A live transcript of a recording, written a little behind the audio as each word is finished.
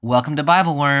Welcome to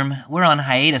Bible Worm. We're on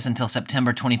hiatus until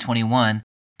September 2021,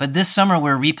 but this summer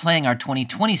we're replaying our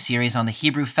 2020 series on the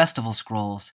Hebrew festival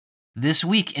scrolls. This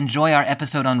week, enjoy our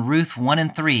episode on Ruth 1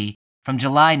 and 3 from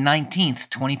July 19th,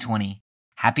 2020.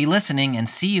 Happy listening and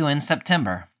see you in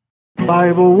September.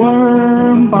 Bible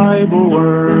Worm,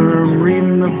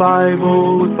 reading the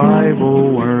Bible with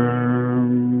Bible Worm.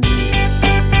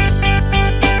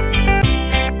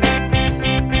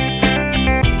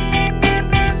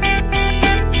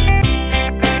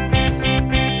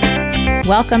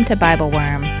 Welcome to Bible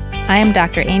Worm. I am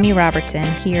Dr. Amy Robertson,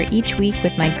 here each week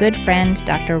with my good friend,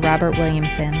 Dr. Robert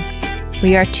Williamson.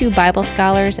 We are two Bible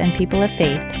scholars and people of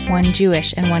faith, one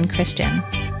Jewish and one Christian.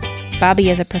 Bobby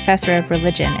is a professor of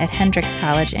religion at Hendrix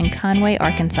College in Conway,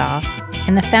 Arkansas,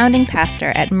 and the founding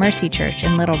pastor at Mercy Church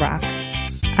in Little Rock.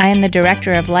 I am the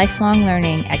director of lifelong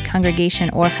learning at Congregation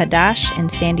Or Hadash in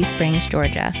Sandy Springs,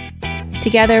 Georgia.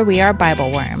 Together, we are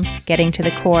Bible Worm, getting to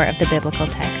the core of the biblical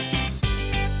text.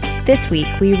 This week,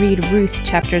 we read Ruth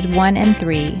chapters 1 and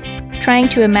 3, trying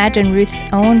to imagine Ruth's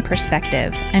own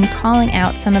perspective and calling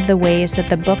out some of the ways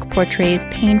that the book portrays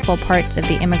painful parts of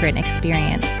the immigrant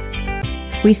experience.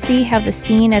 We see how the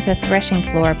scene at the threshing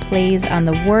floor plays on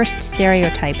the worst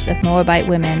stereotypes of Moabite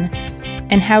women,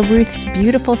 and how Ruth's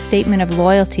beautiful statement of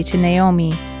loyalty to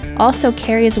Naomi also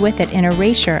carries with it an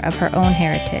erasure of her own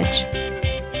heritage.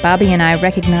 Bobby and I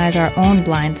recognize our own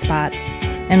blind spots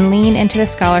and lean into the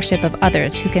scholarship of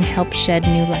others who can help shed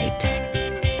new light.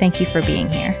 Thank you for being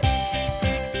here.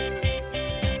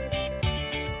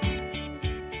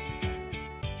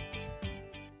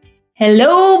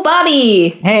 Hello, Bobby.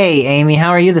 Hey, Amy,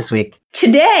 how are you this week?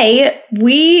 Today,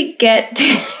 we get to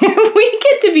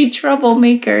be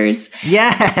troublemakers.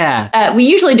 Yeah. We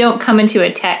usually don't come into a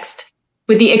text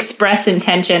with the express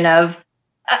intention of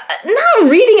not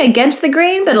reading against the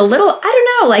grain, but a little, I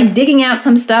don't know, like digging out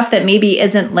some stuff that maybe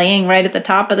isn't laying right at the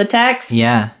top of the text.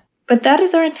 Yeah. But that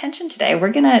is our intention today. We're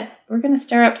gonna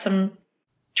stir up some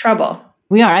trouble.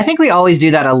 We are. I think we always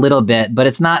do that a little bit, but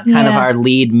it's not kind of our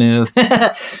lead move all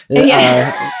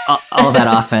that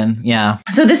often. Yeah.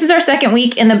 So this is our second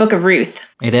week in the book of Ruth.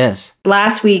 It is.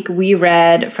 Last week we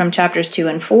read from chapters 2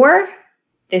 and 4.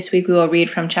 This week we will read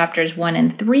from chapters 1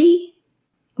 and 3.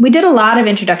 We did a lot of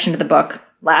introduction to the book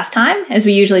last time, as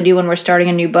we usually do when we're starting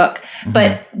a new book. Mm-hmm.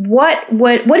 But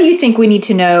what do you think we need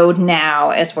to know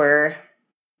now as we're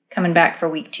coming back for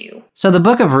week 2? So the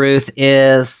book of Ruth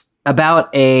is about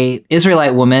a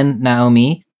Israelite woman,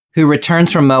 Naomi, who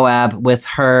returns from Moab with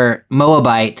her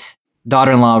Moabite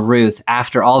daughter-in-law, Ruth,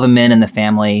 after all the men in the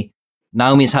family,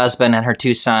 Naomi's husband and her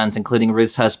 2 sons, including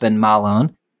Ruth's husband,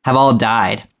 Mahlon, have all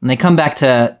died. And they come back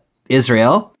to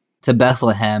Israel, to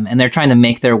Bethlehem, and they're trying to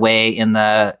make their way in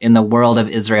the world of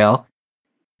Israel.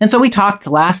 And so we talked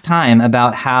last time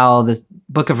about how the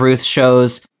book of Ruth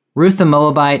shows Ruth the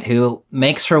Moabite, who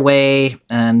makes her way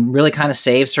and really kind of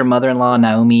saves her mother-in-law,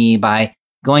 Naomi, by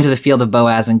going to the field of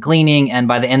Boaz and gleaning. And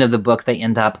by the end of the book, they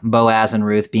end up Boaz and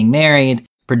Ruth being married,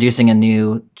 producing a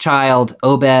new child,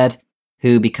 Obed,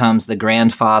 who becomes the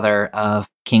grandfather of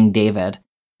King David.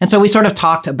 And so we sort of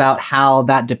talked about how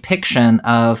that depiction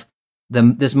of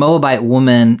this Moabite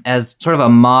woman as sort of a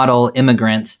model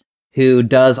immigrant who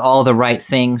does all the right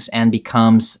things and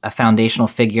becomes a foundational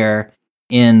figure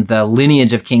in the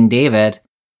lineage of King David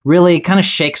really kind of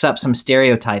shakes up some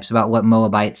stereotypes about what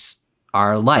Moabites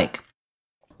are like.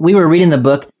 We were reading the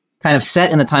book kind of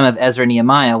set in the time of Ezra and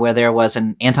Nehemiah, where there was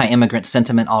an anti-immigrant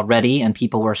sentiment already, and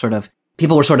people were sort of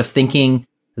thinking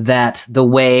that the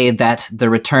way that the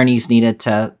returnees needed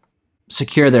to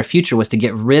secure their future was to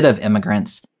get rid of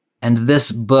immigrants. And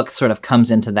this book sort of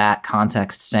comes into that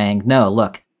context saying, no,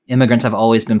 look, immigrants have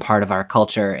always been part of our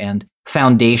culture and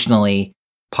foundationally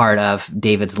part of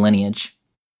David's lineage.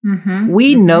 Mm-hmm.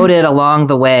 We noted along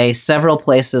the way several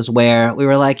places where we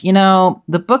were like,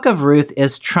 the book of Ruth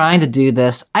is trying to do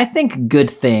this, I think,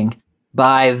 good thing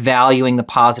by valuing the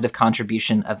positive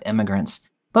contribution of immigrants.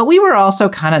 But we were also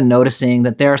kind of noticing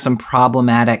that there are some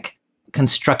problematic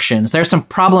constructions. There are some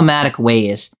problematic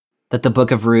ways that the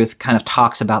book of Ruth kind of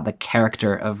talks about the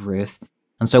character of Ruth.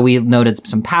 And so we noted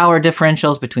some power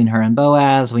differentials between her and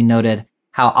Boaz. We noted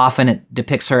how often it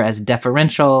depicts her as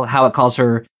deferential, how it calls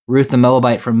her Ruth the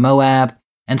Moabite from Moab.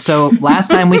 And so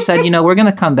last time we said, we're going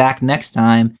to come back next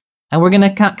time and we're going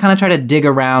to kind of try to dig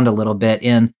around a little bit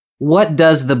in what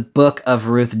does the book of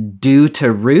Ruth do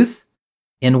to Ruth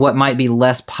in what might be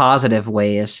less positive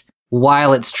ways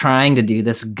while it's trying to do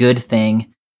this good thing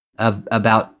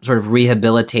about sort of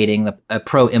rehabilitating a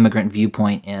pro-immigrant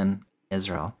viewpoint in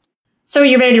Israel. So are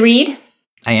you ready to read?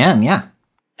 I am, yeah.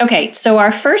 Okay, so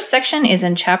our first section is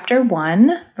in chapter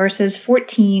 1, verses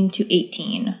 14 to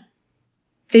 18.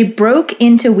 They broke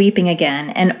into weeping again,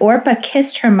 and Orpah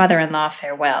kissed her mother-in-law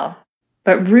farewell.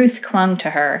 But Ruth clung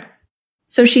to her.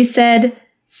 So she said,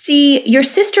 "See, your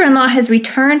sister-in-law has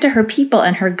returned to her people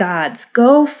and her gods.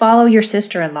 Go follow your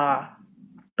sister-in-law."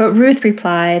 But Ruth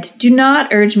replied, "Do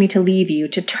not urge me to leave you,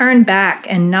 to turn back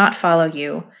and not follow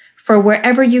you. For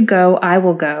wherever you go, I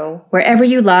will go. Wherever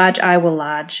you lodge, I will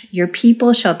lodge. Your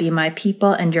people shall be my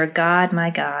people, and your God my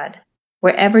God.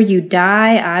 Wherever you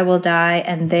die, I will die,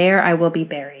 and there I will be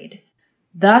buried.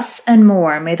 Thus and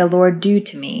more may the Lord do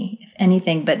to me, if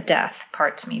anything but death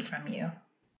parts me from you."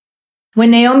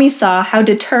 When Naomi saw how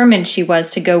determined she was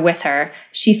to go with her,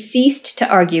 she ceased to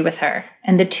argue with her,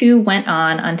 and the two went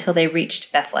on until they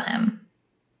reached Bethlehem.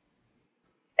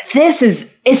 This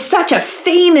is such a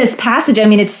famous passage. I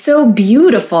mean, it's so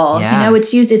beautiful. Yeah. You know,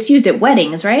 it's used at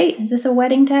weddings, right? Is this a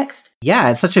wedding text? Yeah,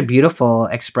 it's such a beautiful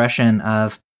expression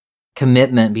of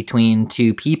commitment between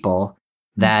two people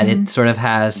that it sort of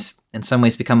has, in some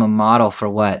ways, become a model for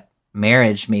what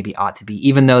marriage maybe ought to be,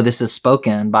 even though this is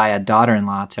spoken by a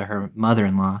daughter-in-law to her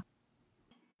mother-in-law.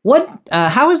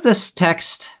 How is this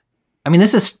text? I mean,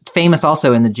 this is famous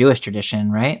also in the Jewish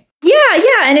tradition, right?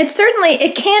 Yeah, and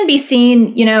it can be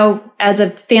seen, you know, as a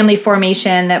family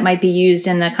formation that might be used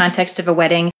in the context of a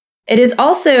wedding. It is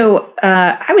also,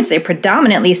 I would say,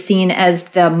 predominantly seen as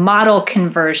the model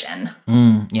conversion.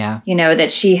 Yeah. You know,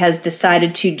 that she has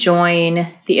decided to join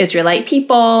the Israelite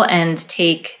people and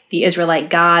take the Israelite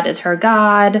God as her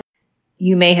God.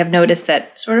 You may have noticed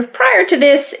that sort of prior to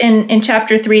this, in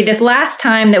chapter 3, this last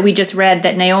time that we just read,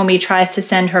 that Naomi tries to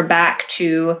send her back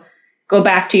to go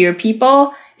back to your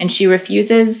people, and she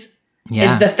refuses,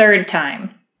 is the third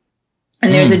time.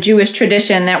 And there's a Jewish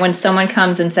tradition that when someone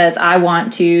comes and says, "I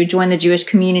want to join the Jewish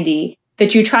community,"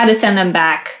 that you try to send them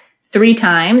back 3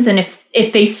 times. And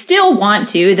if they still want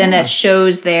to, then that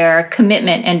shows their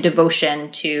commitment and devotion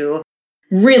to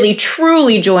really,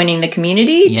 truly joining the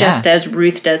community, just as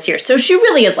Ruth does here. So she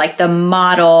really is like the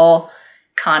model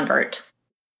convert.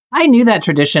 I knew that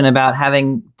tradition about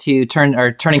having to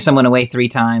turning someone away 3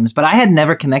 times, but I had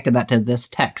never connected that to this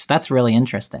text. That's really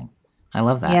interesting. I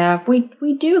love that. Yeah,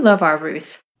 we do love our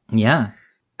Ruth. Yeah.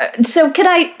 So could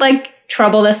I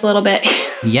trouble this a little bit?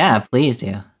 Yeah, please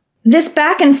do. This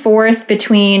back and forth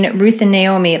between Ruth and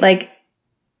Naomi,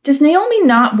 does Naomi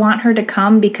not want her to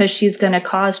come because she's going to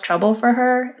cause trouble for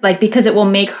her? Because it will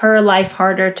make her life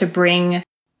harder to bring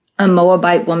a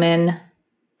Moabite woman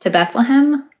to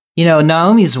Bethlehem? You know,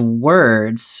 Naomi's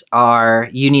words are,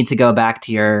 you need to go back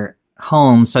to your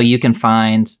home so you can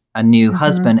find a new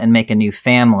husband and make a new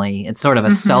family. It's sort of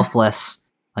a selfless,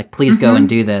 please go and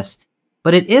do this.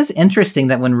 But it is interesting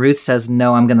that when Ruth says,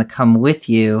 "No, I'm going to come with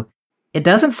you," it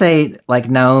doesn't say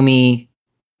Naomi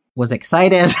was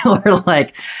excited or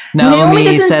Naomi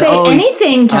doesn't said, say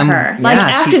anything to her.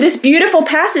 After this beautiful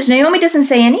passage, Naomi doesn't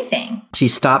say anything. She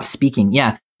stops speaking.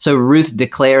 Yeah. So Ruth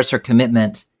declares her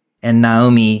commitment and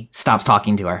Naomi stops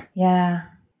talking to her. Yeah.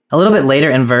 A little bit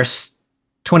later in verse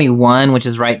 21, which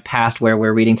is right past where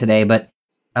we're reading today, but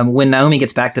when Naomi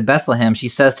gets back to Bethlehem, she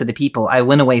says to the people, "I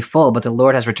went away full, but the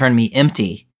Lord has returned me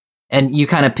empty." And you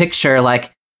kind of picture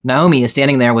Naomi is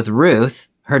standing there with Ruth,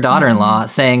 her daughter-in-law,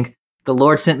 saying, "The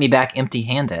Lord sent me back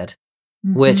empty-handed,"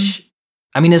 which,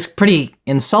 I mean, is pretty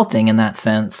insulting in that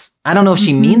sense. I don't know if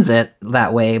she means it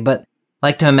that way, but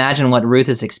to imagine what Ruth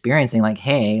is experiencing,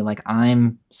 hey,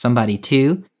 I'm somebody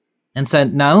too. And so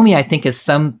Naomi, I think, is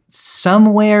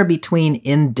somewhere between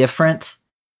indifferent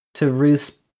to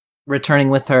Ruth's returning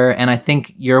with her. And I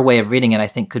think your way of reading it, I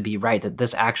think, could be right, that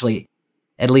this actually,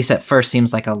 at least at first,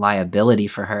 seems like a liability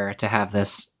for her to have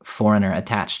this foreigner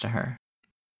attached to her.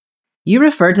 You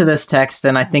refer to this text,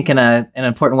 and I think in an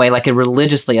important way,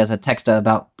 religiously, as a text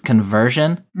about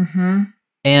conversion.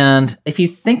 And if you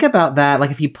think about that,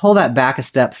 if you pull that back a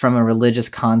step from a religious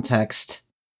context,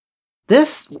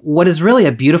 what is really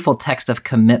a beautiful text of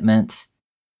commitment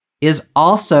is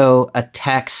also a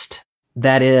text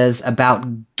that is about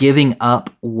giving up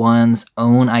one's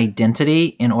own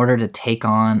identity in order to take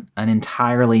on an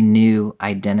entirely new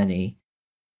identity.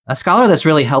 A scholar that's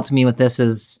really helped me with this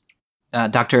is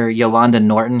Dr. Yolanda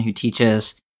Norton, who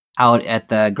teaches out at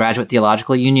the Graduate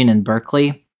Theological Union in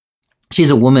Berkeley. She's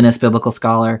a womanist biblical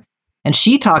scholar. And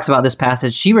she talks about this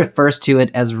passage. She refers to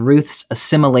it as Ruth's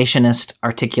assimilationist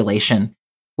articulation,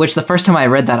 which the first time I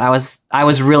read that, I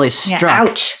was really struck. Yeah,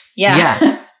 ouch.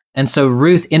 Yeah. And so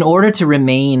Ruth, in order to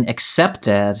remain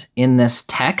accepted in this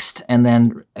text, and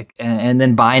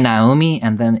then by Naomi,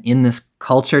 and then in this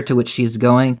culture to which she's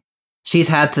going, she's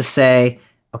had to say,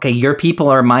 "Okay, your people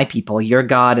are my people. Your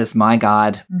God is my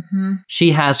God."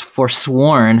 She has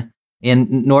forsworn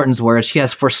In Norton's words, she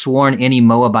has forsworn any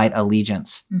Moabite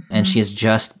allegiance, and she has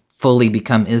just fully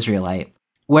become Israelite.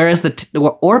 Whereas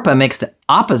Orpah makes the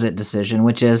opposite decision,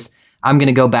 which is, I'm going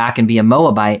to go back and be a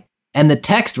Moabite. And the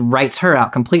text writes her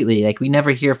out completely. Like, we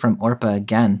never hear from Orpah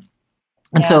again.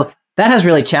 And so that has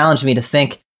really challenged me to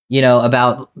think,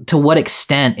 about to what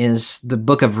extent is the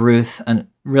book of Ruth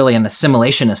really an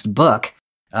assimilationist book,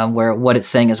 where what it's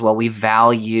saying is, well, we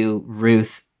value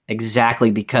Ruth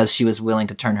exactly because she was willing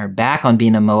to turn her back on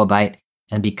being a Moabite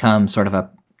and become sort of a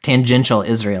tangential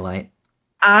Israelite.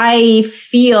 I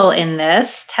feel in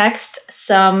this text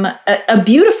a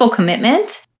beautiful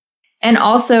commitment and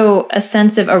also a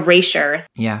sense of erasure.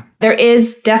 Yeah. There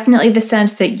is definitely the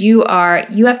sense that you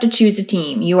have to choose a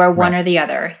team. You are one or the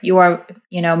other. You are,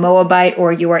 Moabite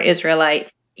or you are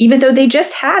Israelite. Even though they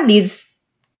just had these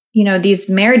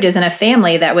marriages in a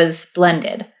family that was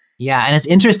blended. Yeah. And it's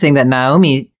interesting that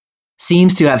Naomi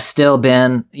seems to have still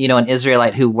been, an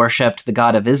Israelite who worshiped the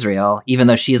God of Israel, even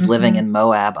though she's living in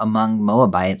Moab among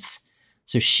Moabites.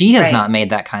 So she has not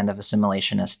made that kind of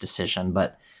assimilationist decision,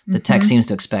 but the text seems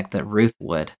to expect that Ruth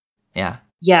would. Yeah.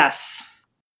 Yes.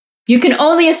 You can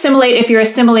only assimilate if you're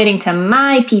assimilating to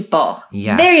my people.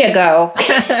 Yeah. There you go.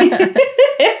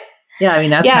 Yeah, I mean,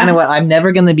 that's kind of what, I'm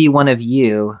never going to be one of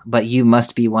you, but you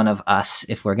must be one of us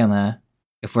if we're going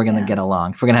to get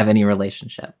along, if we're going to have any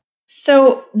relationship.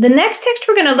 So the next text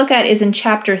we're going to look at is in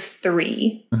chapter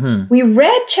 3. We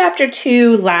read chapter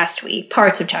 2 last week,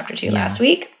 parts of chapter 2 last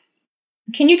week.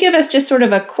 Can you give us just sort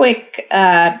of a quick,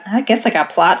 I guess like a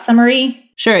plot summary?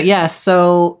 Sure, yeah.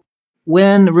 So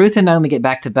when Ruth and Naomi get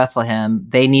back to Bethlehem,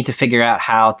 they need to figure out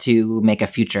how to make a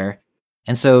future.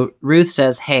 And so Ruth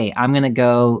says, hey, I'm going to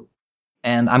go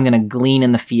and I'm going to glean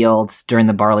in the fields during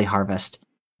the barley harvest.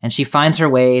 And she finds her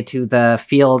way to the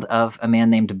field of a man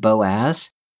named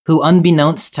Boaz, who,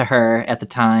 unbeknownst to her at the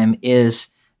time,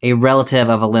 is a relative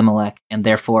of Elimelech and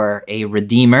therefore a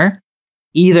redeemer.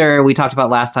 Either we talked about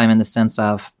last time in the sense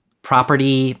of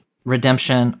property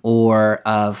redemption or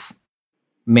of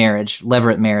marriage,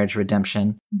 levirate marriage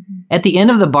redemption. At the end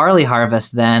of the barley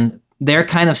harvest, then, they're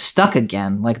kind of stuck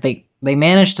again. Like they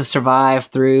managed to survive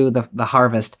through the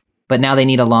harvest, but now they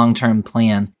need a long-term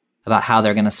plan about how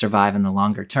they're going to survive in the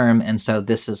longer term. And so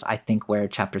this is, I think, where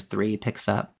chapter 3 picks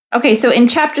up. Okay, so in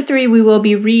chapter 3, we will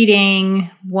be reading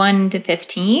 1 to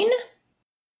 15.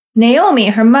 Naomi,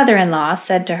 her mother-in-law,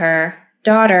 said to her,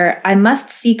 "Daughter, I must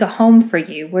seek a home for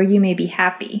you where you may be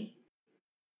happy.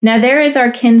 Now there is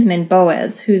our kinsman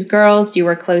Boaz, whose girls you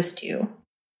are close to.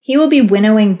 He will be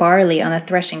winnowing barley on the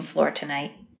threshing floor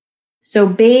tonight. So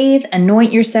bathe,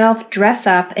 anoint yourself, dress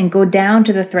up, and go down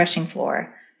to the threshing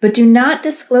floor. But do not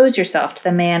disclose yourself to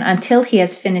the man until he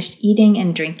has finished eating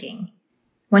and drinking.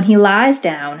 When he lies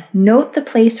down, note the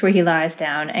place where he lies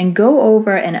down, and go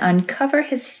over and uncover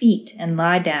his feet and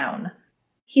lie down.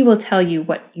 He will tell you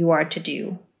what you are to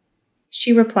do."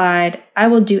 She replied, "I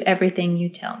will do everything you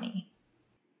tell me."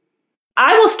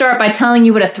 I will start by telling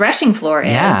you what a threshing floor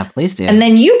is. Yeah, please do. And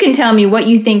then you can tell me what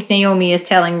you think Naomi is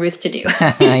telling Ruth to do.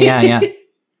 Yeah.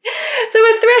 So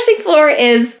a threshing floor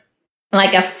is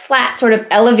like a flat sort of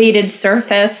elevated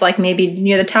surface, like maybe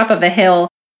near the top of a hill,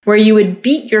 where you would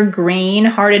beat your grain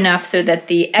hard enough so that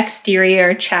the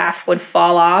exterior chaff would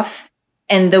fall off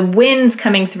and the winds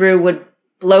coming through would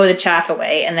blow the chaff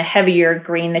away, and the heavier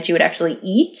grain that you would actually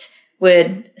eat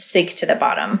would sink to the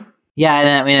bottom. Yeah,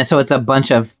 and I mean, so it's a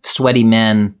bunch of sweaty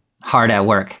men hard at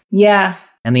work. Yeah.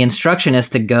 And the instruction is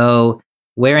to go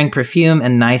wearing perfume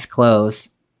and nice clothes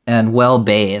and well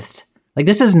bathed. Like,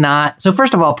 this is not, so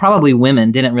first of all, probably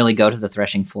women didn't really go to the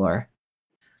threshing floor.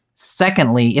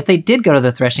 Secondly, if they did go to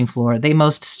the threshing floor, they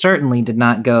most certainly did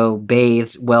not go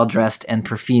bathed, well-dressed, and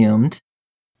perfumed,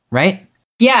 right?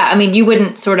 Yeah, I mean, you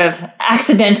wouldn't sort of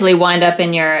accidentally wind up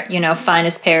in your,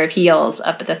 finest pair of heels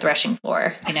up at the threshing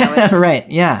floor. It's... Right,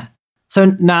 yeah. So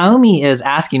Naomi is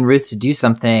asking Ruth to do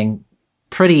something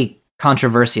pretty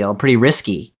controversial, pretty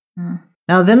risky.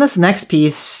 Now, then this next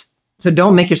piece, so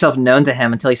don't make yourself known to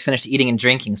him until he's finished eating and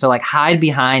drinking. So like hide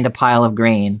behind a pile of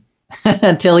grain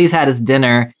until he's had his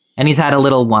dinner and he's had a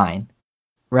little wine,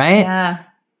 right? Yeah.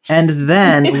 And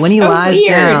then when he lies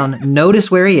down, notice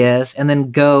where he is and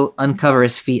then go uncover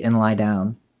his feet and lie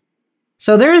down.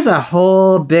 So there is a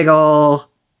whole big ol'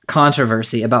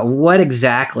 controversy about what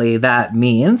exactly that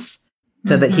means,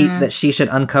 so that she should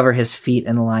uncover his feet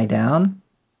and lie down.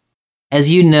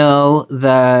 As you know,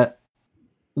 the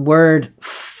word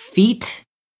feet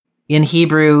in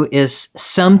Hebrew is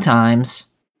sometimes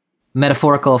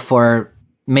metaphorical for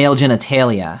male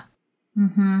genitalia.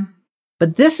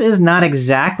 But this is not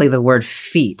exactly the word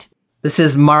feet. This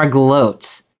is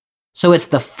marglot. So it's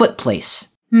the foot place.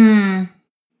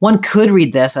 One could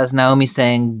read this as Naomi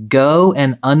saying, go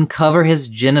and uncover his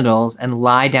genitals and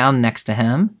lie down next to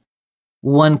him.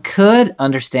 One could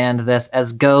understand this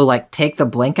as go, like, take the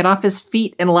blanket off his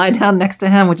feet and lie down next to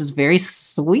him, which is very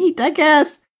sweet, I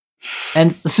guess.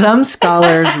 And some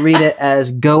scholars read it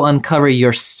as go uncover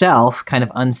yourself, kind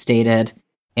of unstated,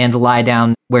 and lie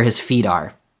down where his feet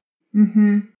are.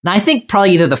 Mm-hmm. Now, I think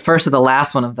probably either the first or the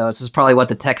last one of those is probably what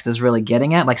the text is really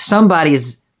getting at. Like,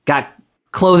 somebody's got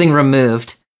clothing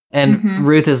removed, and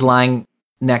Ruth is lying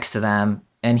next to them,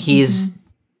 and he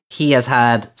has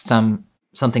had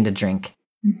something to drink.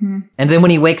 And then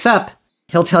when he wakes up,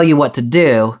 he'll tell you what to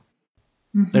do.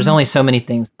 There's only so many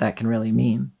things that can really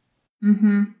mean.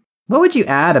 What would you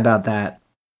add about that?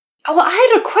 Well, I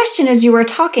had a question as you were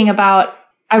talking about.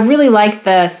 I really like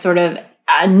the sort of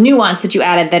nuance that you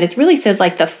added, that it really says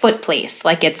like the foot place,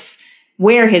 like it's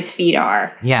where his feet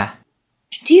are. Yeah.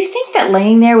 Do you think that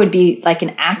laying there would be like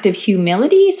an act of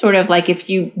humility? Sort of like if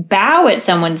you bow at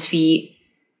someone's feet,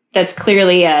 that's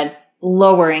clearly a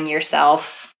lowering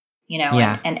yourself,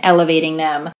 and elevating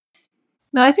them.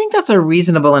 No, I think that's a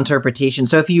reasonable interpretation.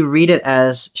 So if you read it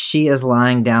as she is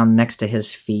lying down next to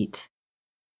his feet,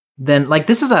 then like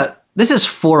this is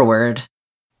forward.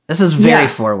 This is very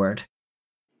forward.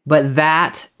 But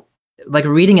that, like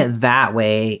reading it that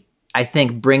way, I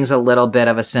think brings a little bit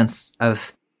of a sense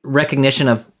of recognition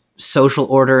of social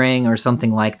ordering or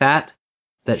something like that.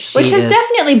 Which has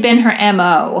definitely been her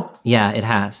MO. Yeah, it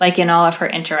has. Like in all of her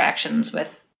interactions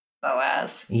with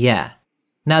Boaz. Yeah.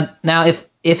 Now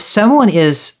if someone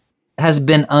has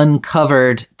been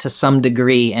uncovered to some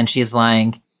degree and she's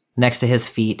lying next to his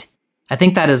feet, I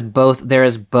think there is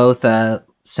both a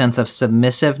sense of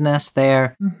submissiveness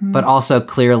there, but also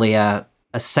clearly a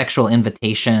sexual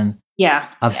invitation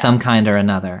of some kind or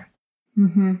another. I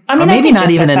mean, or maybe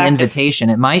not even an invitation.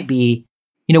 It might be,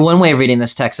 one way of reading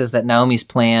this text is that Naomi's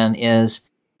plan is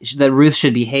that Ruth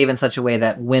should behave in such a way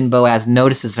that when Boaz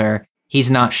notices her,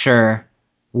 he's not sure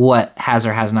what has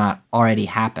or has not already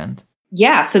happened.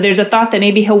 Yeah, so there's a thought that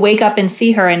maybe he'll wake up and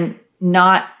see her and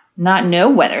not know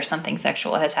whether something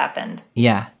sexual has happened.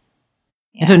 Yeah.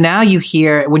 And so now you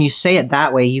hear, when you say it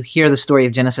that way, you hear the story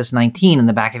of Genesis 19 in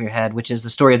the back of your head, which is the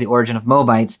story of the origin of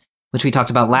Moabites, which we talked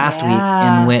about last week,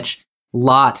 in which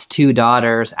Lot's 2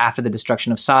 daughters, after the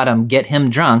destruction of Sodom, get him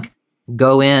drunk,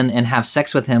 go in and have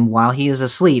sex with him while he is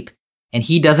asleep, and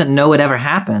he doesn't know it ever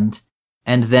happened,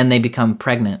 and then they become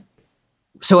pregnant.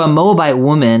 So a Moabite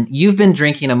woman, you've been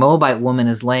drinking, a Moabite woman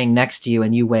is laying next to you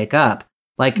and you wake up.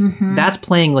 Like, that's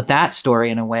playing with that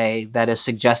story in a way that is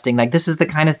suggesting, like, this is the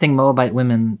kind of thing Moabite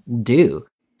women do.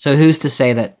 So who's to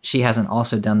say that she hasn't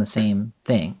also done the same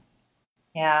thing?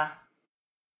 Yeah.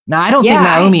 Now, I don't think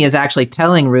Naomi is actually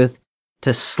telling Ruth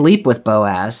to sleep with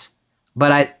Boaz,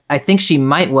 but I think she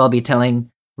might well be telling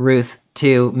Ruth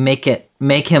to make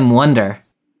him wonder.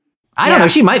 I don't know.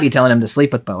 She might be telling him to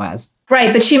sleep with Boaz.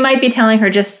 Right, but she might be telling her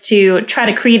just to try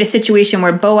to create a situation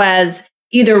where Boaz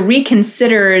either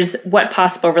reconsiders what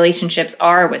possible relationships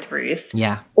are with Ruth,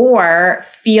 or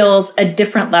feels a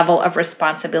different level of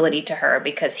responsibility to her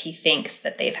because he thinks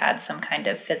that they've had some kind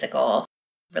of physical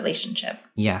relationship.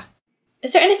 Yeah.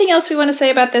 Is there anything else we want to say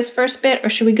about this first bit, or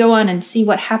should we go on and see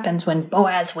what happens when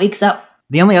Boaz wakes up?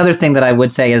 The only other thing that I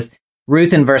would say is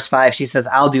Ruth in verse 5, she says,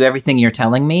 I'll do everything you're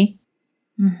telling me,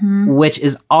 which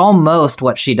is almost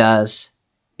what she does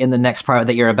in the next part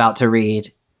that you're about to read,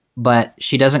 but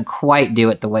she doesn't quite do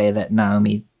it the way that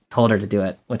Naomi told her to do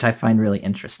it, which I find really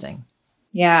interesting.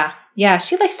 Yeah,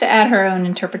 she likes to add her own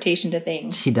interpretation to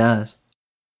things. She does.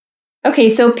 Okay,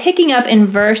 so picking up in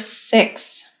verse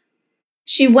 6.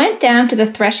 She went down to the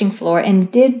threshing floor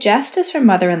and did just as her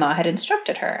mother-in-law had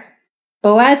instructed her.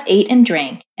 Boaz ate and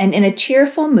drank, and in a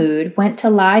cheerful mood went to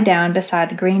lie down beside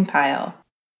the grain pile.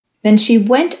 Then she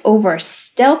went over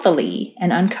stealthily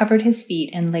and uncovered his feet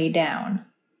and lay down.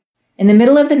 In the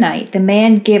middle of the night, the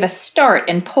man gave a start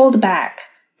and pulled back.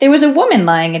 There was a woman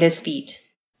lying at his feet.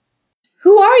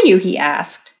 "Who are you?" he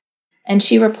asked. And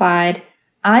she replied,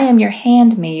 "I am your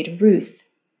handmaid, Ruth.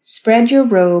 Spread your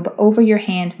robe over your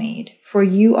handmaid, for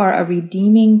you are a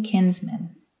redeeming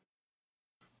kinsman."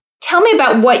 Tell me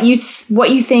about what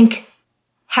you think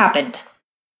happened.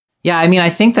 Yeah, I mean, I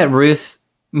think that Ruth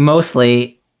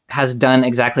mostly has done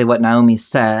exactly what Naomi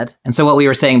said. And so what we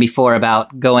were saying before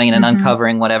about going and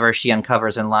uncovering whatever she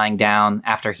uncovers and lying down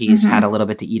after he's had a little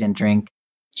bit to eat and drink.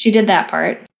 She did that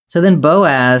part. So then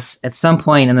Boaz, at some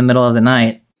point in the middle of the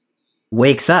night,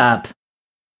 wakes up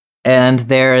and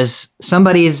there's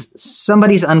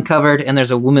somebody's uncovered and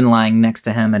there's a woman lying next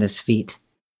to him at his feet.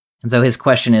 And so his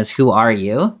question is, who are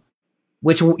you?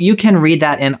 Which you can read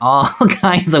that in all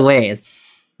kinds of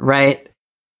ways, right?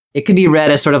 it could be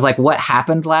read as sort of like what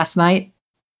happened last night,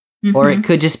 or it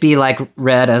could just be like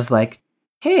read as like,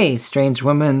 hey, strange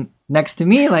woman next to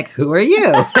me, like, who are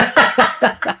you?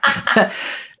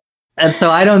 And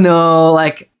so I don't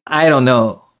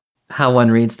know how one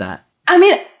reads that. I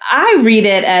mean, I read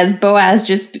it as Boaz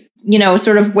just,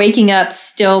 sort of waking up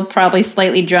still probably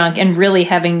slightly drunk and really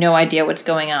having no idea what's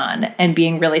going on and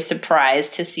being really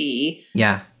surprised to see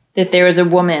that there was a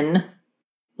woman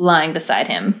lying beside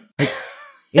him.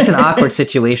 It's an awkward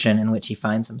situation in which he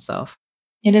finds himself.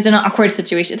 It is an awkward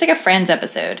situation. It's like a Friends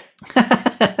episode.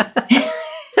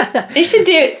 They should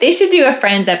do a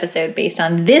Friends episode based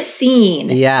on this scene.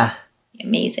 Yeah.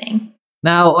 Amazing.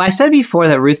 Now, I said before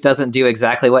that Ruth doesn't do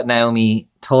exactly what Naomi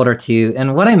told her to.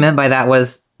 And what I meant by that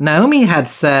was Naomi had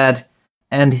said,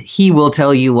 and he will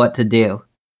tell you what to do.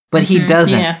 But he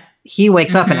doesn't. Yeah. He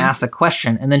wakes up and asks a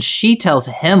question, and then she tells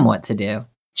him what to do.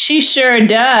 She sure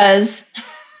does.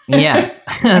 Yeah.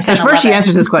 So first she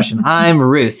answers his question. I'm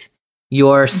Ruth,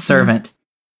 your servant.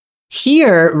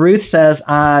 Here, Ruth says,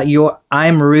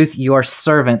 I'm Ruth, your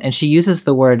servant. And she uses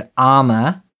the word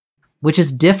Amma, which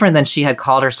is different than she had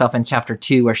called herself in chapter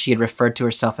 2, where she had referred to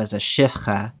herself as a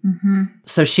shifcha.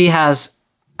 So she has,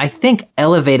 I think,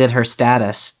 elevated her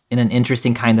status in an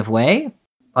interesting kind of way.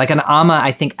 Like an Amma,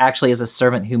 I think, actually is a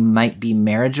servant who might be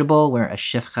marriageable, where a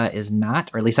shifcha is not,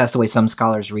 or at least that's the way some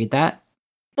scholars read that.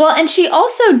 Well, and she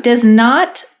also does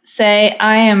not say,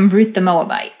 I am Ruth the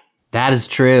Moabite. That is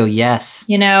true, yes.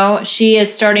 She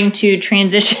is starting to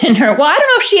transition her. Well, I don't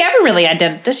know if she ever really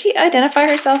does she identify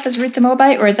herself as Ruth the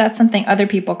Moabite, or is that something other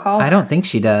people call her? I don't think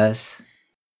she does.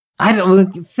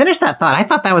 Finish that thought. I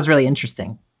thought that was really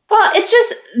interesting. Well, it's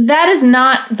just, that is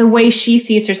not the way she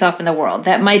sees herself in the world.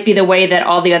 That might be the way that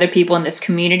all the other people in this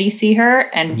community see her,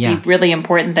 and be really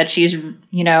important that she's,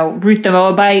 Ruth the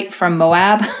Moabite from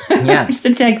Moab, which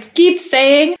the text keeps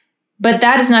saying. But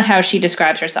that is not how she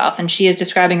describes herself. And she is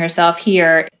describing herself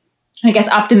here, I guess,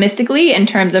 optimistically in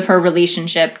terms of her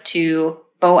relationship to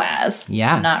Boaz.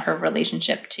 Yeah. Not her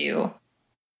relationship to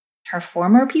her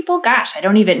former people. Gosh, I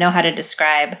don't even know how to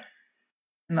describe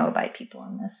the Moabite people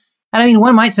in this. And I mean,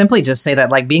 one might simply just say that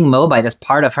like being Moabite is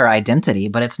part of her identity,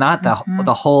 but it's not the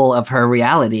whole of her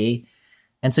reality.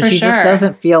 And so just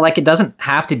doesn't feel like it doesn't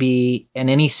have to be in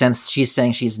any sense she's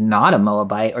saying she's not a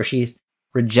Moabite or she's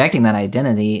rejecting that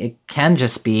identity. It can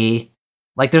just be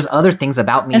like there's other things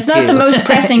about me. It's not the most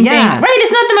pressing thing. Right.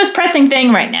 It's not the most pressing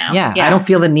thing right now. Yeah. I don't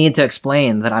feel the need to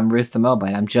explain that I'm Ruth the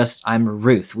Moabite. I'm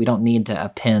Ruth. We don't need to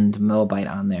append Moabite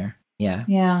on there. Yeah.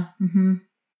 Yeah.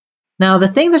 Now, the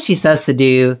thing that she says to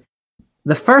do,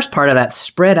 the first part of that,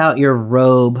 spread out your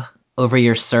robe over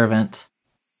your servant.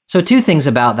 So two things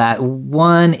about that.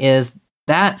 One is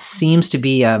that seems to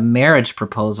be a marriage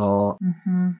proposal.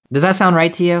 Does that sound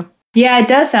right to you? Yeah, it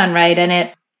does sound right. And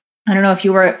I don't know if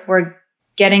you were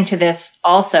getting to this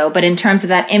also, but in terms of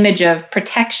that image of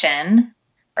protection,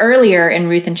 earlier in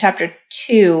Ruth in chapter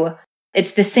 2,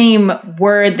 it's the same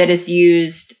word that is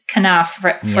used,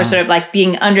 kanaf, for sort of like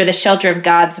being under the shelter of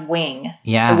God's wing.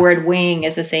 Yeah. The word wing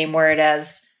is the same word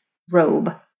as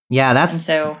robe. Yeah, and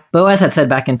so Boaz had said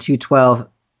back in 2:12,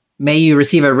 may you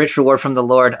receive a rich reward from the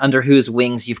Lord, under whose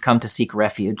wings you've come to seek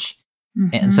refuge.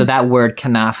 And so that word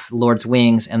kanaf, Lord's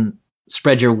wings, and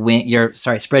spread your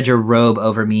robe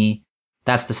over me.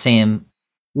 That's the same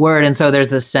word. And so there's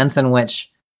this sense in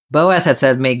which Boaz had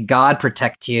said, may God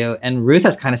protect you. And Ruth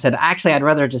has kind of said, actually, I'd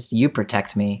rather just you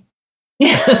protect me.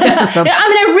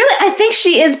 I think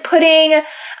she is putting,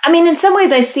 in some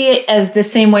ways I see it as the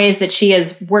same ways that she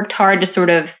has worked hard to sort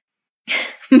of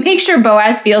make sure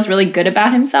Boaz feels really good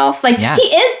about himself. Like, he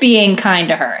is being kind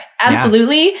to her.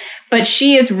 Absolutely. Yeah. But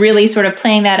she is really sort of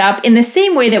playing that up in the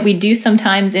same way that we do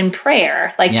sometimes in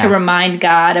prayer, to remind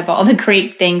God of all the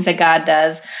great things that God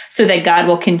does so that God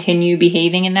will continue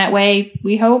behaving in that way,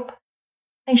 we hope.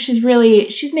 I think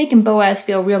she's making Boaz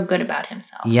feel real good about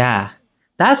himself. Yeah.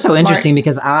 That's so interesting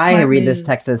because I read this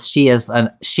text as she is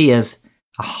a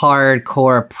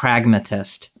hardcore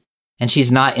pragmatist. And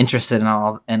she's not interested in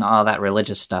all that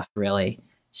religious stuff, really.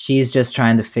 She's just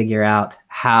trying to figure out,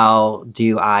 how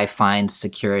do I find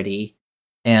security?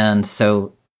 And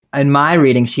so in my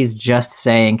reading, she's just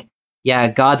saying, yeah,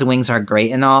 God's wings are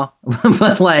great and all,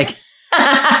 but what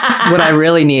I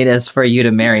really need is for you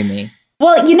to marry me.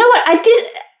 Well, you know what?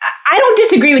 I don't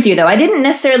disagree with you, though. I didn't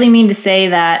necessarily mean to say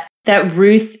that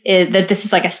Ruth, that this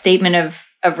is like a statement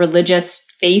of religious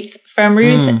faith from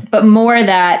Ruth, but more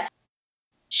that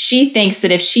she thinks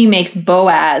that if she makes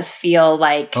Boaz feel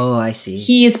like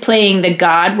he is playing the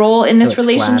God role in this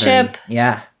relationship. Flattery.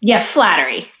 Yeah. Yeah,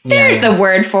 flattery. There's the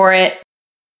word for it.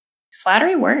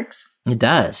 Flattery works. It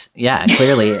does. Yeah,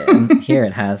 clearly here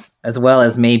it has, as well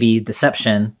as maybe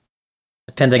deception,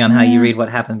 depending on how you read what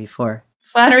happened before.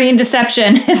 Flattery and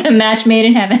deception is a match made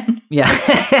in heaven. Yeah.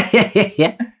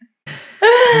 Yeah.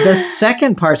 The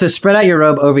second part, so spread out your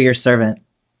robe over your servant.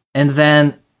 And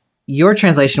then your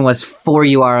translation was, for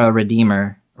you are a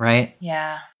redeemer, right?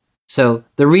 Yeah. So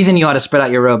the reason you ought to spread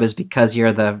out your robe is because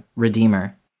you're the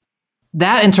redeemer.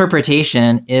 That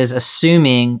interpretation is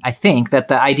assuming, I think, that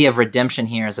the idea of redemption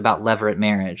here is about levirate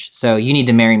marriage. So you need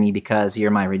to marry me because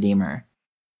you're my redeemer.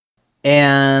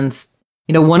 And,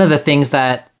 one of the things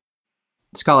that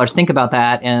scholars think about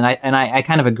that, and I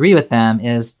kind of agree with them,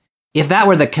 is if that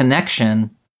were the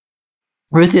connection,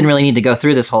 Ruth didn't really need to go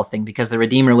through this whole thing because the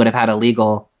redeemer would have had a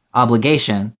legal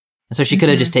obligation. And so she could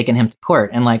have just taken him to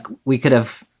court, and we could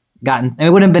have gotten, it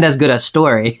wouldn't have been as good a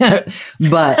story, but we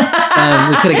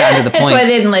could have gotten to the point. That's why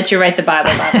they didn't let you write the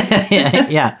Bible about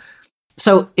it. Yeah.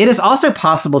 So it is also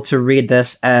possible to read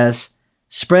this as,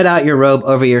 spread out your robe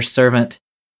over your servant,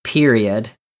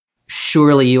 period.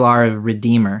 Surely you are a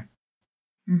redeemer.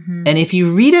 Mm-hmm. And if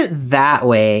you read it that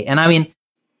way, and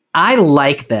I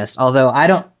like this, although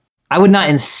I would not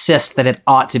insist that it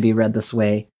ought to be read this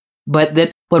way, but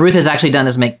that what Ruth has actually done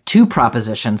is make two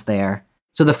propositions there.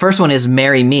 So the first one is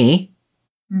marry me.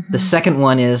 Mm-hmm. The second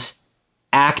one is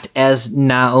act as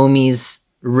Naomi's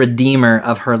redeemer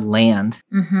of her land.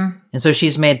 Mm-hmm. And so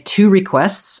she's made two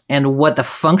requests, and what the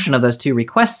function of those two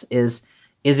requests is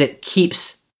it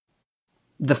keeps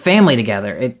the family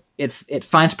together. It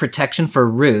finds protection for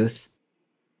Ruth.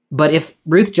 But if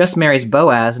Ruth just marries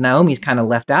Boaz, Naomi's kind of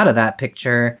left out of that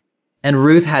picture. And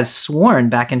Ruth had sworn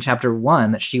back in chapter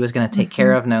 1 that she was going to take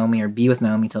care of Naomi or be with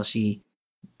Naomi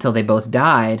till they both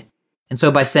died. And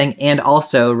so by saying, and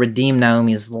also redeem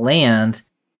Naomi's land,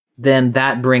 then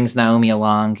that brings Naomi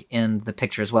along in the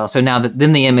picture as well. So now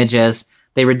then the image is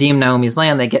they redeem Naomi's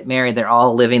land, they get married, they're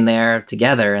all living there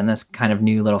together in this kind of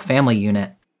new little family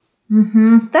unit.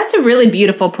 Mm-hmm. That's a really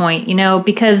beautiful point,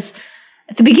 because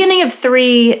at the beginning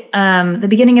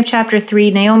of chapter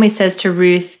 3, Naomi says to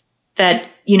Ruth that,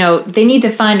 they need to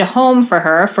find a home for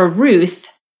her, for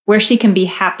Ruth, where she can be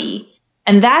happy.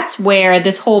 And that's where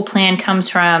this whole plan comes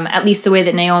from, at least the way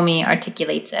that Naomi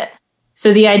articulates it.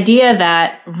 So the idea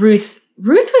that Ruth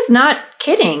was not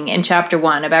kidding in chapter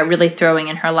 1 about really throwing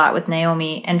in her lot with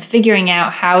Naomi and figuring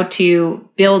out how to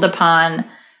build upon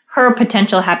her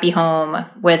potential happy home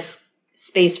with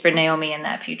space for Naomi in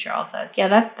that future also.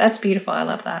 Yeah, that's beautiful. I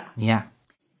love that. Yeah.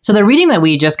 So the reading that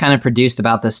we just kind of produced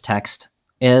about this text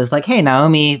is hey,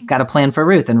 Naomi got a plan for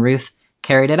Ruth, and Ruth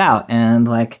carried it out, and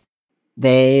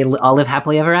they all live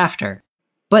happily ever after.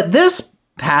 But this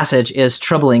passage is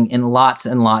troubling in lots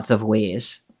and lots of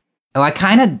ways. I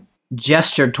kind of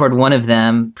gestured toward one of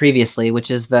them previously, which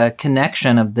is the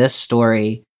connection of this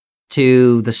story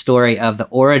to the story of the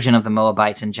origin of the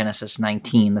Moabites in Genesis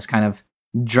 19, this kind of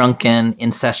drunken,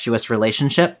 incestuous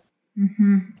relationship.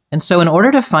 Mm-hmm. And so in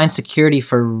order to find security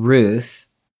for Ruth,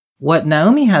 what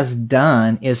Naomi has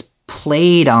done is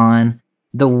played on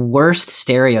the worst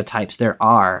stereotypes there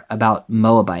are about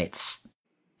Moabites.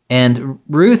 And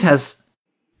Ruth has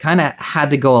kind of had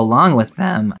to go along with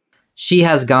them. She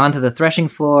has gone to the threshing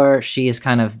floor. She's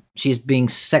being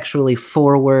sexually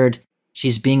forward.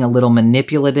 She's being a little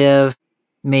manipulative,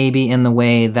 maybe in the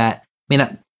way that,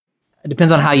 it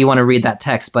depends on how you want to read that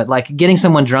text, but getting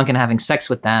someone drunk and having sex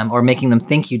with them or making them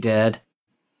think you did.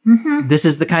 Mm-hmm. This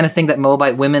is the kind of thing that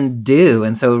Moabite women do.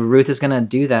 And so Ruth is going to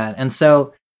do that. And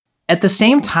so at the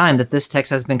same time that this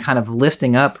text has been kind of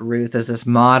lifting up Ruth as this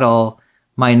model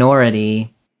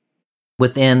minority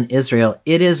within Israel,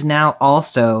 it is now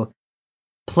also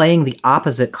playing the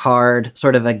opposite card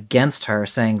sort of against her,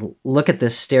 saying, look at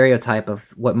this stereotype of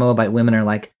what Moabite women are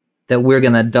like that we're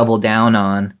going to double down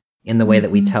on in the way that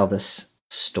we tell this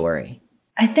story.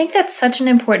 I think that's such an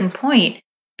important point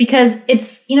because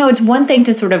it's one thing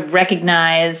to sort of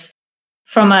recognize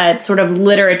from a sort of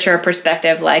literature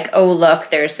perspective, oh,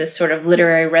 look, there's this sort of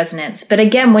literary resonance. But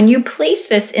again, when you place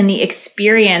this in the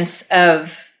experience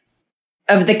of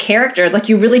the characters,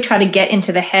 you really try to get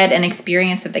into the head and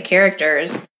experience of the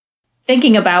characters,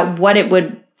 thinking about what it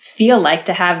would feel like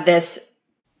to have this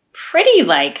pretty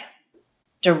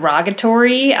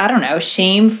derogatory,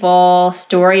 shameful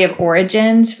story of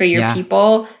origins for your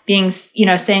people being,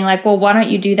 saying well, why don't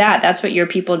you do that? That's what your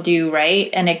people do, right?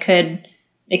 And it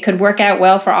could work out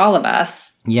well for all of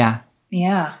us. Yeah.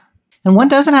 Yeah. And one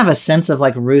doesn't have a sense of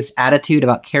Ruth's attitude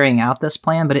about carrying out this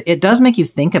plan, but it does make you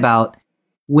think about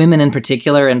women in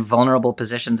particular in vulnerable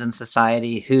positions in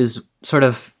society whose sort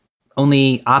of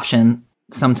only option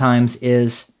sometimes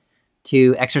is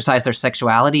to exercise their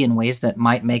sexuality in ways that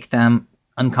might make them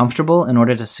uncomfortable in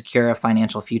order to secure a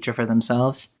financial future for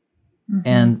themselves. Mm-hmm.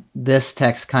 And this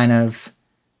text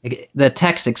the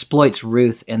text exploits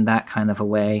Ruth in that kind of a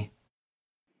way.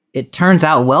 It turns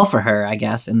out well for her, I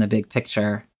guess, in the big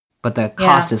picture, but the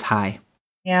cost is high.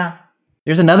 Yeah.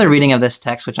 There's another reading of this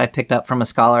text, which I picked up from a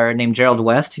scholar named Gerald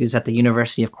West, who's at the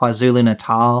University of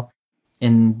KwaZulu-Natal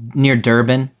near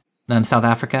Durban, South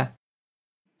Africa.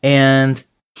 And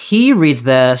he reads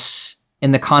this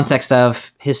in the context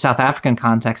of his South African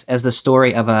context as the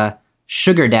story of a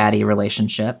sugar daddy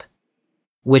relationship,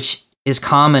 which is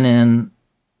common in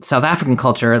South African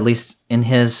culture, at least in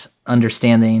his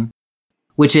understanding,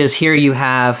 which is here you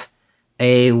have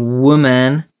a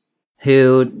woman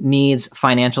who needs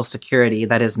financial security,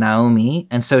 that is Naomi.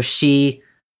 And so she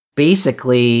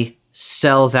basically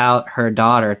sells out her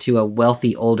daughter to a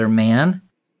wealthy older man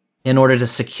in order to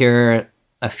secure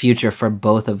a future for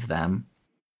both of them.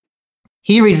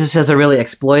 He reads this as a really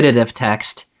exploitative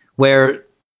text where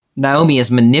Naomi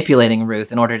is manipulating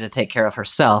Ruth in order to take care of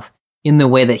herself in the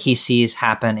way that he sees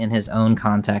happen in his own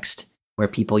context, where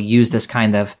people use this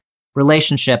kind of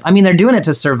relationship. I mean, they're doing it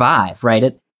to survive,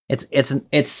 right?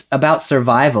 It's about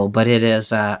survival, but it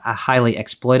is a highly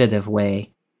exploitative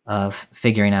way of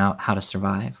figuring out how to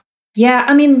survive. Yeah,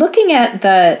 I mean, looking at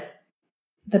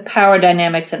the power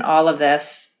dynamics in all of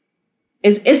this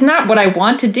is not what I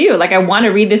want to do. Like, I want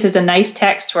to read this as a nice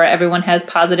text where everyone has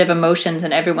positive emotions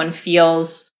and everyone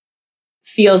feels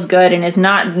good and is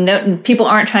not, people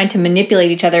aren't trying to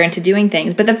manipulate each other into doing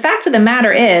things. But the fact of the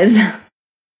matter is,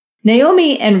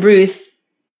 Naomi and Ruth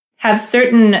have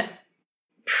certain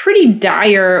pretty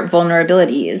dire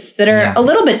vulnerabilities that are a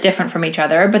little bit different from each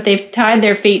other, but they've tied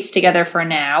their fates together for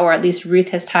now, or at least Ruth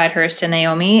has tied hers to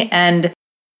Naomi. And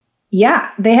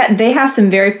yeah, they have some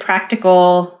very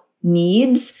practical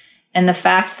needs. And the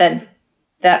fact that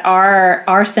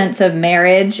our sense of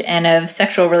marriage and of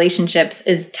sexual relationships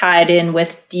is tied in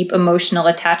with deep emotional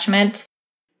attachment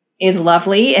is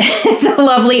lovely. It's a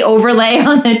lovely overlay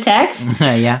on the text.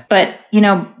 Yeah. But,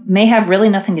 may have really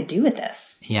nothing to do with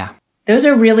this. Yeah. Those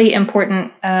are really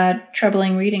important,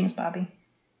 troubling readings, Bobby.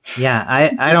 Yeah,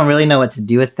 I don't really know what to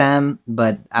do with them,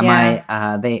 but they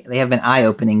have been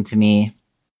eye-opening to me.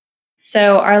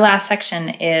 So our last section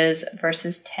is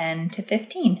verses 10 to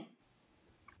 15.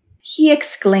 He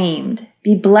exclaimed,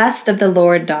 "Be blessed of the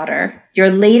Lord, daughter.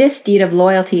 Your latest deed of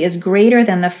loyalty is greater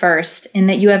than the first, in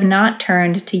that you have not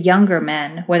turned to younger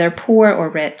men, whether poor or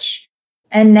rich.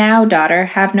 And now, daughter,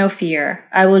 have no fear.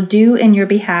 I will do in your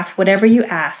behalf whatever you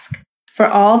ask, for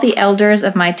all the elders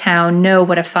of my town know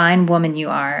what a fine woman you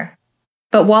are.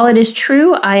 But while it is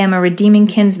true I am a redeeming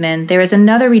kinsman, there is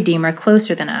another redeemer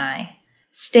closer than I.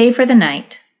 Stay for the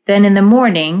night. Then in the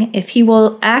morning, if he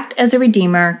will act as a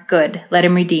redeemer, good, let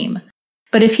him redeem.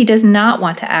 But if he does not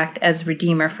want to act as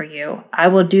redeemer for you, I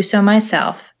will do so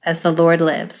myself, as the Lord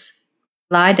lives.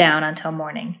 Lie down until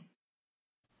morning."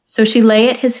 So she lay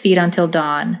at his feet until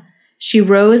dawn. She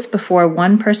rose before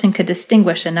one person could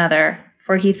distinguish another,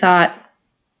 for he thought,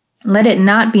 "Let it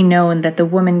not be known that the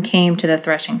woman came to the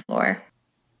threshing floor."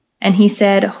 And he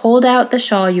said, "Hold out the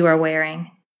shawl you are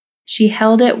wearing." She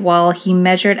held it while he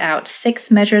measured out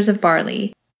 6 measures of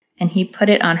barley, and he put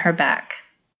it on her back.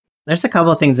 There's a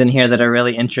couple of things in here that are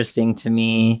really interesting to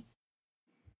me.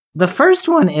 The first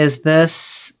one is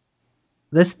this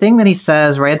thing that he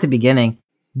says right at the beginning.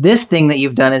 This thing that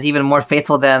you've done is even more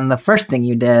faithful than the first thing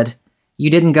you did. You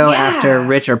didn't go after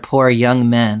rich or poor young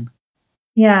men.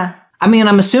 Yeah. I mean,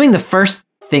 I'm assuming the first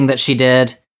thing that she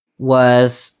did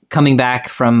was coming back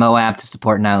from Moab to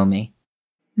support Naomi.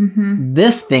 Mm-hmm.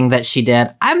 This thing that she did,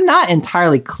 I'm not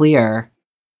entirely clear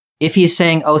if he's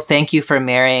saying, "Oh, thank you for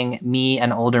marrying me,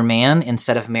 an older man,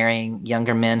 instead of marrying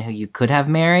younger men who you could have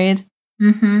married."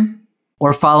 Mm-hmm.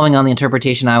 Or following on the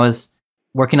interpretation I was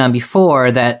working on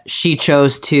before, that she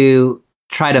chose to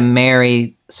try to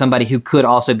marry somebody who could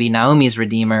also be Naomi's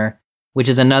redeemer, which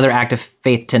is another act of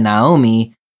faith to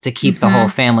Naomi to keep the whole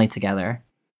family together.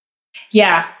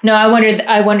 Yeah. No, I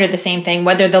wondered the same thing,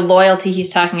 whether the loyalty he's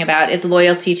talking about is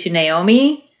loyalty to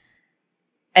Naomi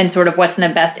and sort of what's in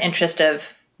the best interest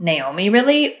of Naomi,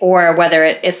 really, or whether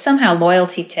it is somehow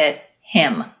loyalty to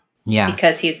him. Yeah.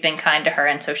 Because he's been kind to her,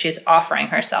 and so she's offering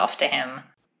herself to him.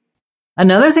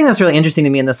 Another thing that's really interesting to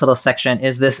me in this little section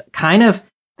is this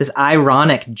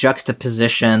ironic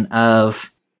juxtaposition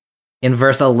of, in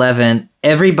verse 11,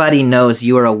 everybody knows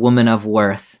you are a woman of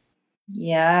worth.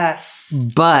 Yes.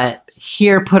 But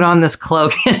here, put on this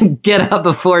cloak and get up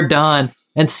before dawn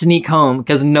and sneak home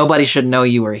because nobody should know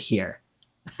you were here.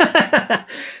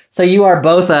 So you are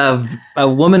both a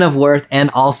woman of worth, and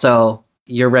also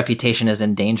your reputation is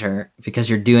in danger because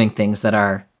you're doing things that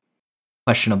are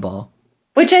questionable.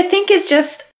 Which I think is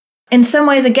just, in some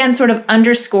ways, again, sort of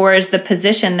underscores the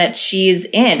position that she's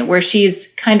in, where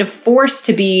she's kind of forced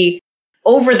to be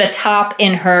over the top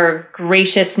in her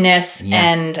graciousness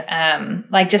and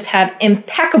like just have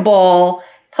impeccable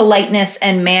politeness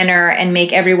and manner and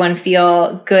make everyone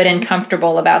feel good and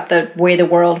comfortable about the way the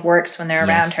world works when they're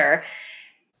around her.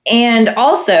 And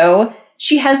also,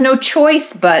 she has no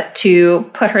choice but to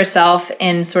put herself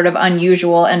in sort of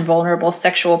unusual and vulnerable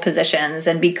sexual positions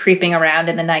and be creeping around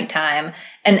in the nighttime.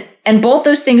 And both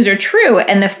those things are true.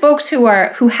 And the folks who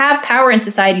have power in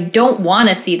society don't want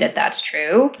to see that that's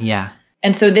true. Yeah.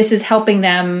 And so this is helping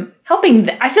them. I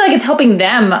feel like it's helping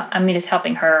them. I mean, it's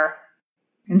helping her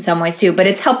in some ways too, but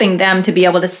it's helping them to be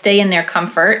able to stay in their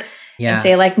comfort and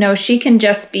say like, no, she can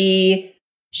just be,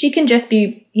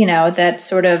 that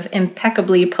sort of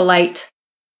impeccably polite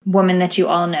woman that you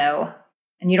all know.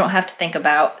 And you don't have to think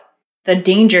about the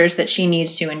dangers that she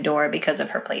needs to endure because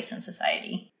of her place in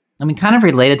society. I mean, kind of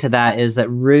related to that is that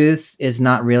Ruth is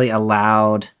not really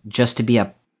allowed just to be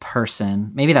a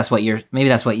person. Maybe that's what you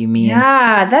mean.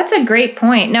 Yeah, that's a great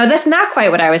point. No, that's not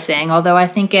quite what I was saying, although I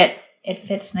think it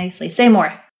fits nicely. Say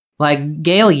more. Like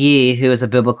Gail Yee, who is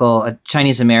a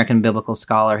Chinese-American biblical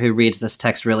scholar who reads this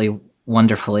text really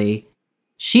wonderfully,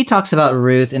 she talks about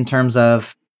Ruth in terms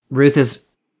of Ruth is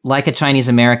like a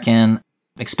Chinese-American,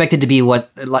 expected to be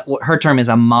what her term is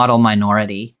a model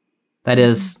minority. That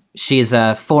is, she's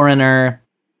a foreigner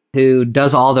who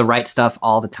does all the right stuff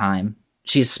all the time.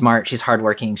 She's smart, she's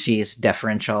hardworking, she's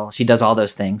deferential, she does all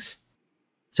those things.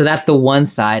 So that's the one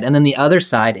side. And then the other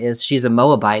side is she's a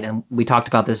Moabite. And we talked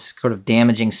about this sort of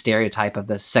damaging stereotype of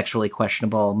the sexually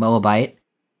questionable Moabite.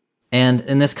 And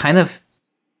in this kind of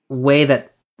way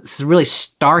that is really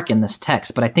stark in this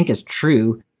text, but I think is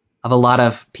true of a lot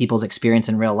of people's experience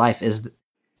in real life, is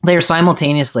they are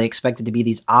simultaneously expected to be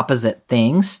these opposite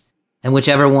things. And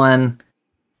whichever one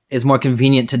is more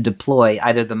convenient to deploy,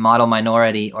 either the model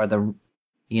minority or the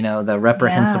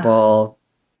reprehensible,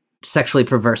 sexually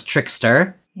perverse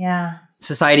trickster. Yeah.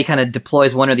 Society kind of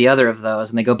deploys one or the other of those,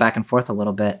 and they go back and forth a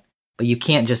little bit. But you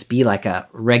can't just be like a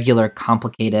regular,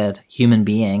 complicated human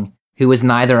being who is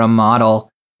neither a model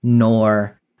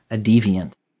nor a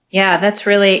deviant. Yeah, that's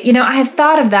really, I have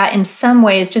thought of that in some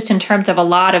ways, just in terms of a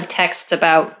lot of texts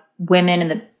about women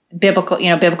and the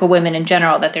biblical women in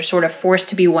general, that they're sort of forced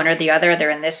to be one or the other. They're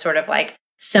in this sort of like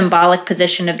symbolic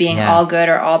position of being all good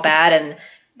or all bad. And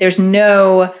there's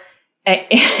no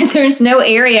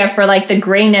area for like the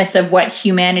grayness of what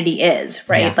humanity is,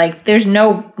 right? Yeah. Like there's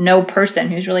no person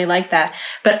who's really like that.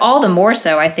 But all the more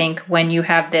so, I think, when you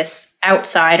have this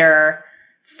outsider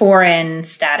foreign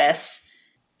status,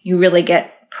 you really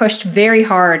get pushed very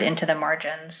hard into the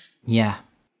margins. Yeah.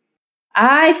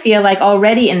 I feel like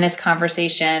already in this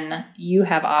conversation, you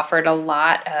have offered a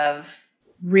lot of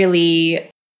really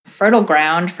fertile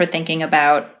ground for thinking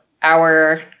about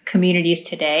our communities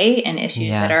today and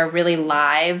issues that are really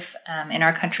live in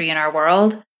our country and our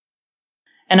world.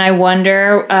 And I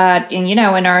wonder, in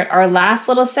our last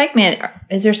little segment,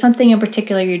 is there something in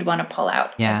particular you'd want to pull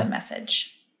out as a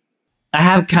message? I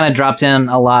have kind of dropped in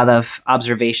a lot of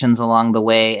observations along the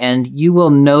way, and you will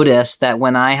notice that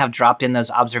when I have dropped in those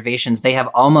observations, they have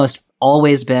almost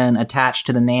always been attached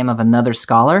to the name of another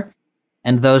scholar,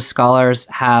 and those scholars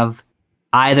have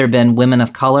either been women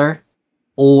of color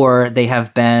or they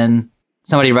have been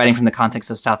somebody writing from the context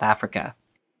of South Africa.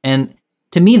 And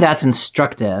to me, that's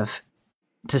instructive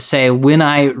to say, when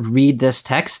I read this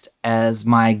text as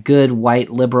my good white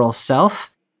liberal self,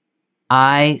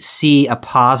 I see a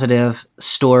positive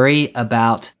story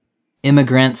about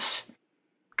immigrants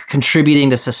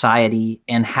contributing to society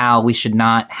and how we should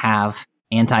not have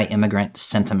anti-immigrant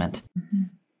sentiment. Mm-hmm.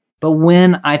 But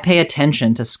when I pay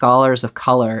attention to scholars of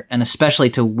color, and especially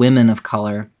to women of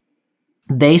color,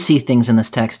 they see things in this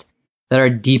text that are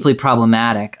deeply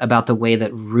problematic about the way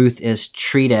that Ruth is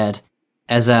treated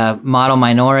as a model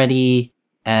minority,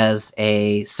 as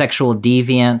a sexual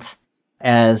deviant,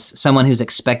 as someone who's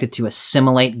expected to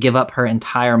assimilate, give up her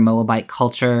entire Moabite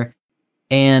culture.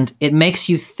 And it makes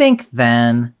you think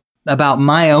then about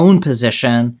my own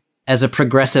position as a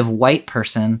progressive white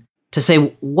person to say,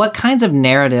 what kinds of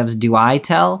narratives do I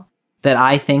tell that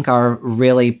I think are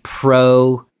really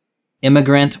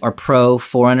pro-immigrant or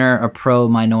pro-foreigner or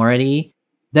pro-minority,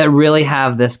 that really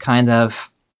have this kind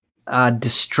of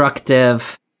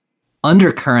destructive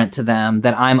undercurrent to them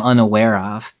that I'm unaware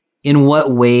of? In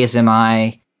what ways am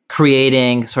I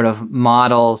creating sort of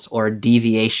models or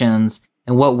deviations?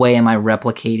 In what way am I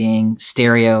replicating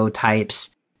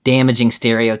stereotypes, damaging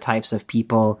stereotypes of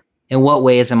people? In what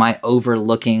ways am I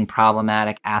overlooking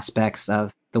problematic aspects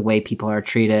of the way people are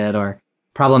treated or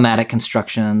problematic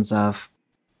constructions of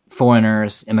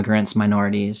foreigners, immigrants,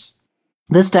 minorities.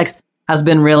 This text has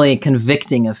been really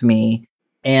convicting of me,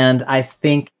 and I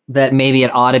think that maybe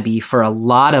it ought to be for a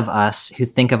lot of us who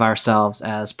think of ourselves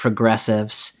as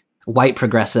progressives, white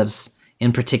progressives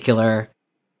in particular,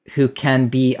 who can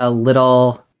be a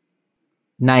little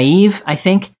naive, I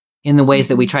think, in the ways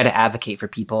that we try to advocate for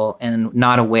people and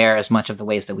not aware as much of the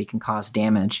ways that we can cause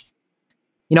damage.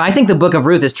 I think the Book of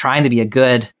Ruth is trying to be a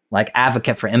good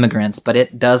advocate for immigrants, but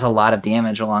it does a lot of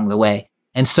damage along the way.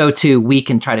 And so too, we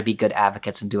can try to be good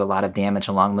advocates and do a lot of damage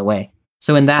along the way.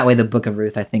 So in that way, the Book of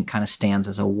Ruth, I think, kind of stands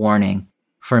as a warning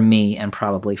for me and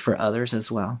probably for others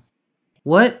as well.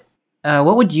 What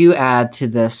would you add to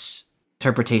this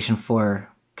interpretation for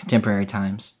contemporary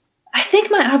times? I think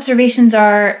my observations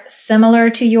are similar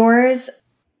to yours,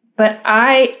 but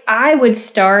I would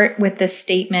start with this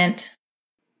statement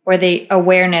or the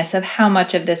awareness of how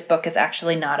much of this book is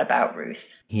actually not about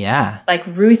Ruth. Yeah.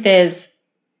 Ruth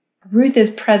is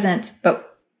present,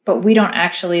 but we don't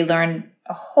actually learn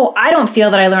I don't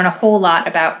feel that I learn a whole lot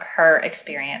about her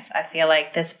experience. I feel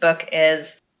like this book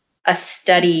is a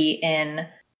study in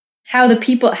how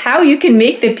you can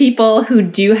make the people who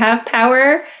do have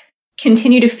power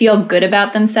continue to feel good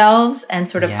about themselves and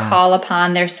sort of call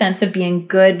upon their sense of being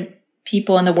good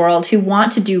people in the world who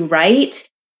want to do right,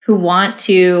 who want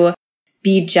to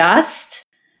be just,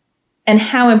 and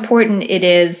how important it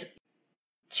is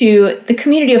to the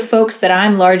community of folks that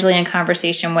I'm largely in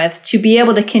conversation with to be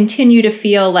able to continue to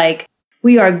feel like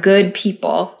we are good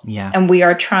people and we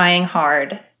are trying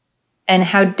hard, and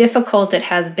how difficult it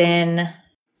has been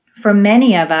for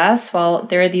many of us. Well,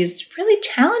 there are these really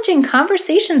challenging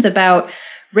conversations about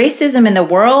racism in the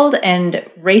world and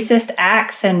racist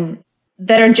acts and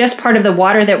that are just part of the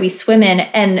water that we swim in.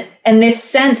 And this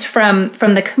sense from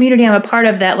the community I'm a part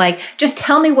of that, just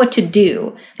tell me what to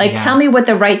do. Tell me what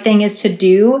the right thing is to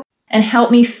do and help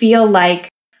me feel like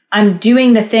I'm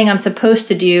doing the thing I'm supposed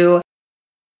to do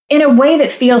in a way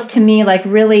that feels to me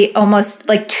really almost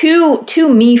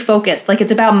too me focused.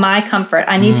 It's about my comfort.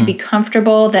 I need to be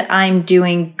comfortable that I'm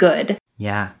doing good.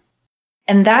 Yeah.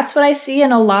 And that's what I see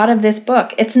in a lot of this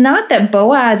book. It's not that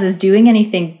Boaz is doing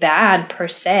anything bad per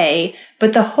se,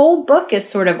 but the whole book is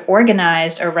sort of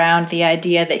organized around the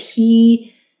idea that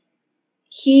he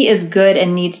is good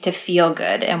and needs to feel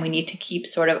good. And we need to keep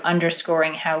sort of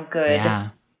underscoring how good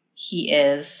he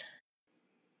is.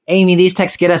 Amy, these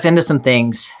texts get us into some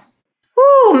things.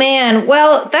 Oh, man.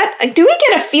 Well, do we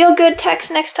get a feel-good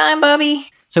text next time, Bobby?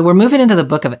 So we're moving into the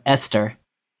book of Esther.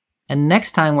 And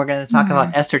next time we're going to talk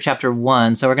about Esther chapter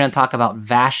 1. So we're going to talk about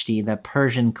Vashti, the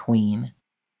Persian queen.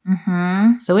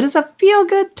 Mm-hmm. So it is a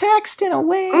feel-good text in a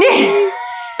way.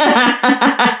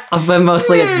 But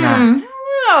mostly it's not.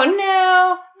 Oh,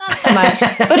 no. Not so much.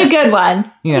 But a good one.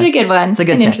 Yeah. But a good one. It's a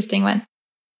good An interesting one.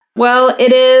 Well,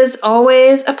 it is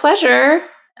always a pleasure.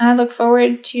 I look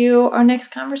forward to our next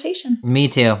conversation. Me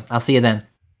too. I'll see you then.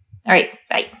 All right.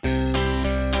 Bye.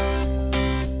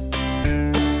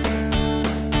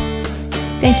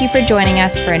 Thank you for joining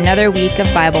us for another week of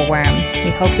Bible Worm. We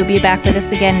hope you'll be back with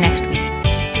us again next week.